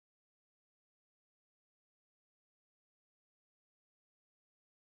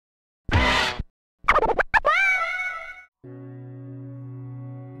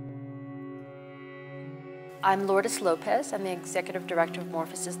I'm Lourdes Lopez. I'm the Executive Director of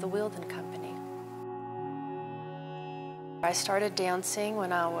Morphosis, the Wheeldon Company. I started dancing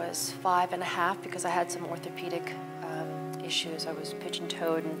when I was 5.5 because I had some orthopedic issues. I was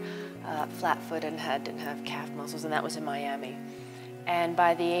pigeon-toed and flat-footed and didn't have calf muscles, and that was in Miami. And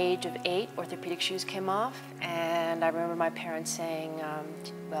by the age of 8, orthopedic shoes came off, and I remember my parents saying,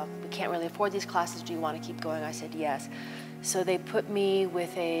 well, we can't really afford these classes, do you want to keep going? I said yes. So they put me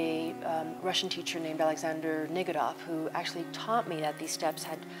with a Russian teacher named Alexander Nigodov, who actually taught me that these steps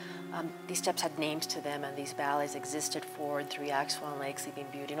had names to them, and these ballets existed: forward, 3 acts, Swan Lake, Sleeping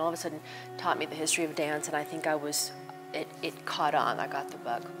Beauty, and all of a sudden taught me the history of dance, and I think it caught on, I got the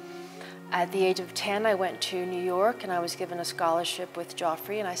bug. At the age of 10, I went to New York, and I was given a scholarship with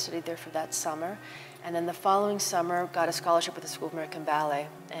Joffrey, and I studied there for that summer. And then the following summer, got a scholarship with the School of American Ballet,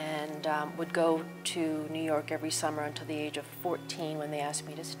 and would go to New York every summer until the age of 14 when they asked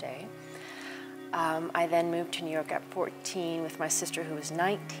me to stay. I then moved to New York at 14 with my sister, who was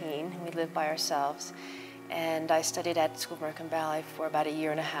 19, and we lived by ourselves. And I studied at School of American Ballet for about 1.5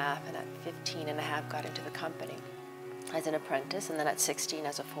 years, and at 15.5 got into the company as an apprentice, and then at 16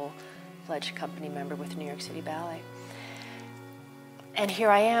 as a full-fledged company member with New York City Ballet. And here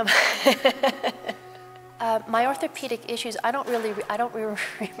I am. My orthopedic issues, I don't really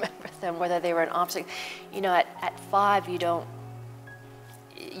remember them, whether they were an obstacle. You know, at 5,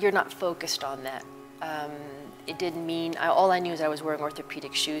 you're not focused on that. It didn't mean, all I knew is I was wearing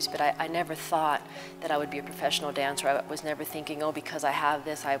orthopedic shoes, but I never thought that I would be a professional dancer. I was never thinking, oh, because I have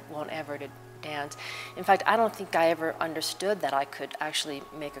this, I won't ever dance. In fact, I don't think I ever understood that I could actually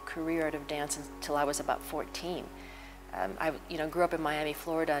make a career out of dance until I was about 14. I grew up in Miami,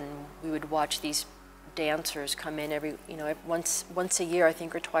 Florida, and we would watch these dancers come in once a year, I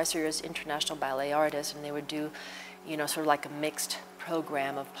think, or twice a year, as international ballet artists, and they would do, sort of like a mixed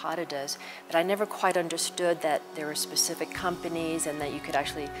program of pas de deux. But I never quite understood that there were specific companies and that you could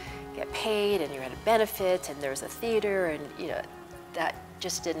actually get paid, and you had benefits, and there was a theater, and that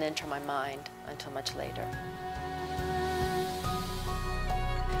just didn't enter my mind until much later.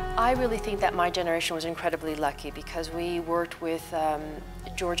 I really think that my generation was incredibly lucky because we worked with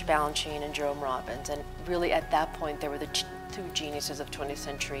George Balanchine and Jerome Robbins, and really at that point they were the two geniuses of 20th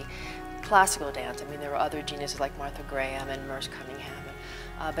century classical dance. I mean, there were other geniuses like Martha Graham and Merce Cunningham,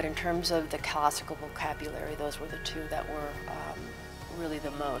 but in terms of the classical vocabulary, those were the two that were really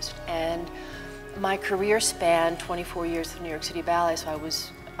the most. And my career spanned 24 years of New York City Ballet, so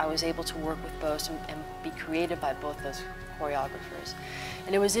I was able to work with both and be created by both those choreographers.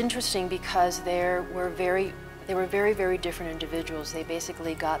 And it was interesting because they were very, very different individuals. They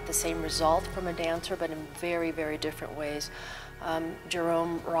basically got the same result from a dancer, but in very, very different ways.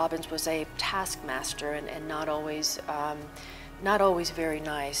 Jerome Robbins was a taskmaster and not always very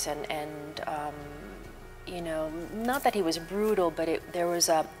nice, and not that he was brutal, but there was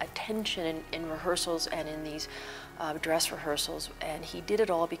a tension in rehearsals and in these dress rehearsals, and he did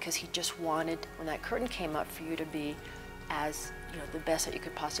it all because he just wanted, when that curtain came up, for you to be as the best that you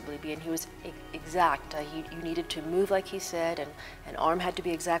could possibly be. And he was exact. You needed to move like he said, and an arm had to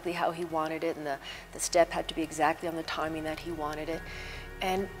be exactly how he wanted it, and the step had to be exactly on the timing that he wanted it.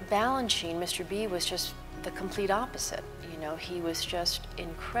 And Balanchine, Mr. B, was just the complete opposite. He was just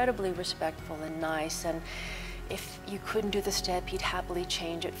incredibly respectful and nice, and if you couldn't do the step, he'd happily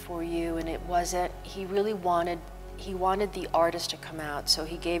change it for you. And he really wanted the artist to come out, so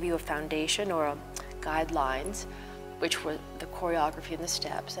he gave you a foundation or guidelines, which were the choreography and the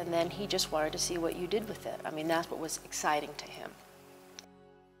steps, and then he just wanted to see what you did with it. I mean, that's what was exciting to him.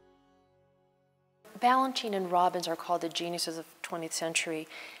 Balanchine and Robbins are called the geniuses of 20th century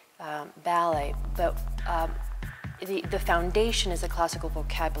ballet, but the foundation is the classical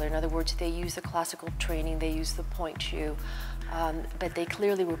vocabulary. In other words, they use the classical training, they use the pointe shoe, but they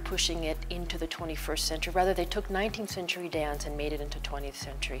clearly were pushing it into the 21st century. Rather, they took 19th century dance and made it into 20th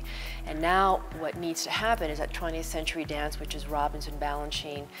century. And now what needs to happen is that 20th century dance, which is Robbins and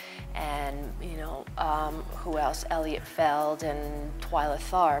Balanchine, and who else? Elliot Feld and Twyla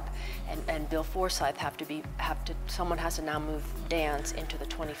Tharp and Bill Forsyth someone has to now move dance into the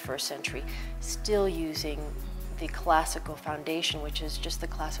 21st century, still using the classical foundation, which is just the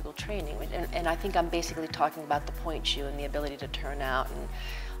classical training. And I think I'm basically talking about the pointe shoe and the ability to turn out, and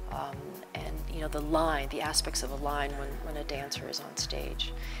the line, the aspects of a line when a dancer is on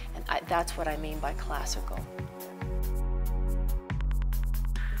stage. And that's what I mean by classical.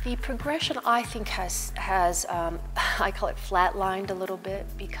 The progression, I think, has I call it flatlined a little bit,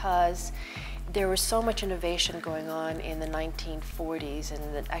 because there was so much innovation going on in the 1940s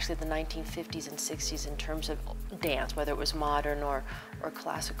and actually the 1950s and 60s in terms of dance, whether it was modern or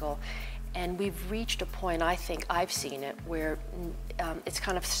classical. And we've reached a point, I think, I've seen it, where it's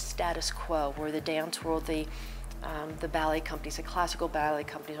kind of status quo, where the dance world, the ballet companies, the classical ballet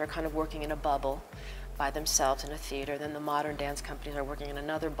companies are kind of working in a bubble by themselves in a theater. Then the modern dance companies are working in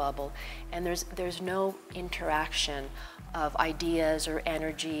another bubble. And there's no interaction of ideas or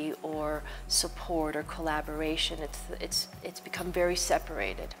energy or support or collaboration. It's become very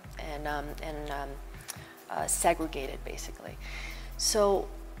separated and segregated, basically. So,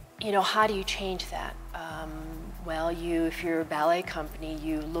 you know, how do you change that? Well, if you're a ballet company,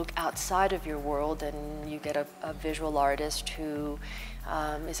 you look outside of your world and you get a visual artist who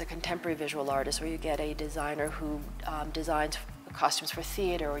is a contemporary visual artist, or you get a designer who designs costumes for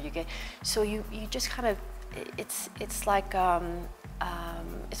theater, or you just kind of, it's like,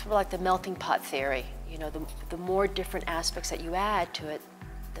 it's sort of like the melting pot theory. You know, the more different aspects that you add to it,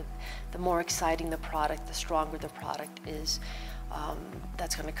 the more exciting the product, the stronger the product is.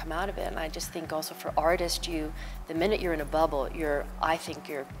 That's going to come out of it. And I just think also for artists, the minute you're in a bubble, I think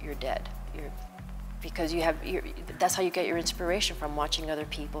you're dead. Because that's how you get your inspiration, from watching other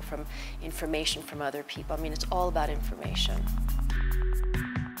people, from information from other people. I mean, it's all about information.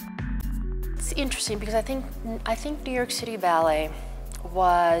 It's interesting because I think New York City Ballet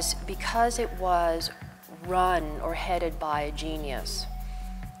was, because it was run or headed by a genius,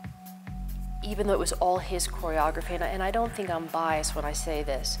 even though it was all his choreography, and I don't think I'm biased when I say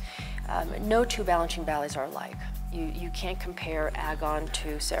this, no two Balanchine ballets are alike. You can't compare Agon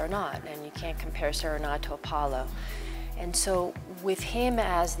to Serenade, and you can't compare Serenade to Apollo. And so with him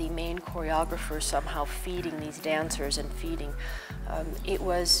as the main choreographer somehow feeding these dancers and feeding,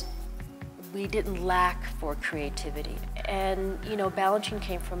 we didn't lack for creativity. And you know, Balanchine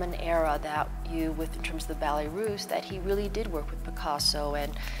came from an era that in terms of the Ballet Russe, that he really did work with Picasso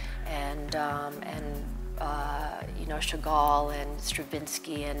and you know, Chagall and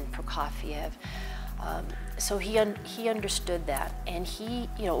Stravinsky and Prokofiev. So he understood that, and you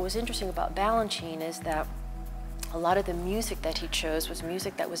know, what was interesting about Balanchine is that a lot of the music that he chose was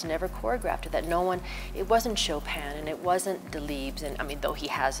music that was never choreographed, that it wasn't Chopin and it wasn't Delibes, and I mean, though he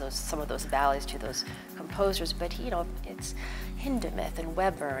has some of those ballets to those composers, but you know, it's Hindemith and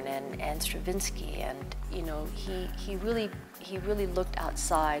Webern and Stravinsky, and you know, he really looked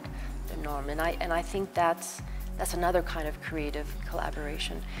outside the norm, and I think that's another kind of creative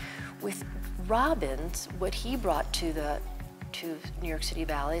collaboration. With Robbins, what he brought to New York City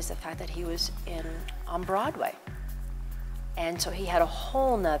Ballet is the fact that he was on Broadway. And so he had a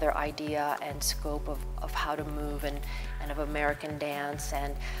whole nother idea and scope of how to move and of American dance,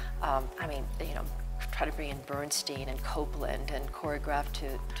 and I mean, you know, try to bring in Bernstein and Copeland and choreograph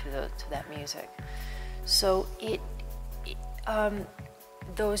to that music. So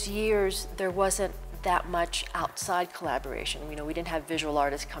those years, there wasn't that much outside collaboration. You know, we didn't have visual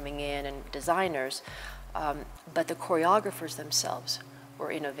artists coming in and designers, but the choreographers themselves were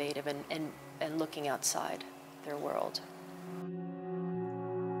innovative and looking outside their world.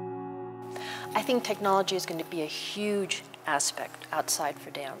 I think technology is going to be a huge aspect outside for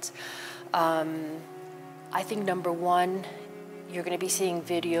dance. I think number one, you're going to be seeing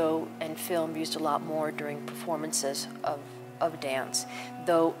video and film used a lot more during performances of dance,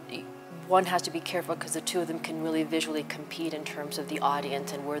 though one has to be careful because the two of them can really visually compete in terms of the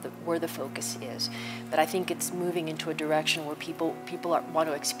audience and where the focus is. But I think it's moving into a direction where people want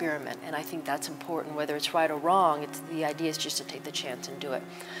to experiment, and I think that's important. Whether it's right or wrong, the idea is just to take the chance and do it.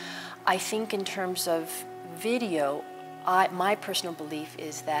 I think in terms of video, my personal belief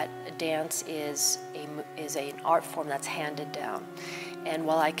is that dance is an art form that's handed down, and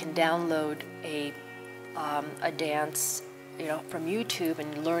while I can download a dance, you know, from YouTube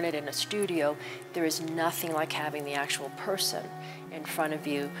and learn it in a studio, there is nothing like having the actual person in front of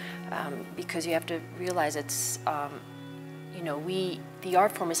you, because you have to realize it's, you know, the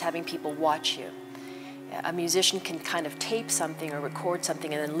art form is having people watch you. A musician can kind of tape something or record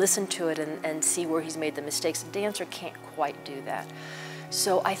something and then listen to it and see where he's made the mistakes. A dancer can't quite do that.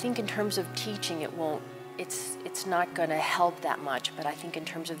 So I think in terms of teaching, it's not going to help that much, but I think in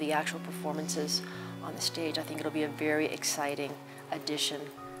terms of the actual performances on the stage, I think it'll be a very exciting addition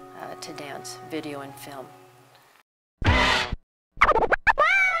to dance, video and film.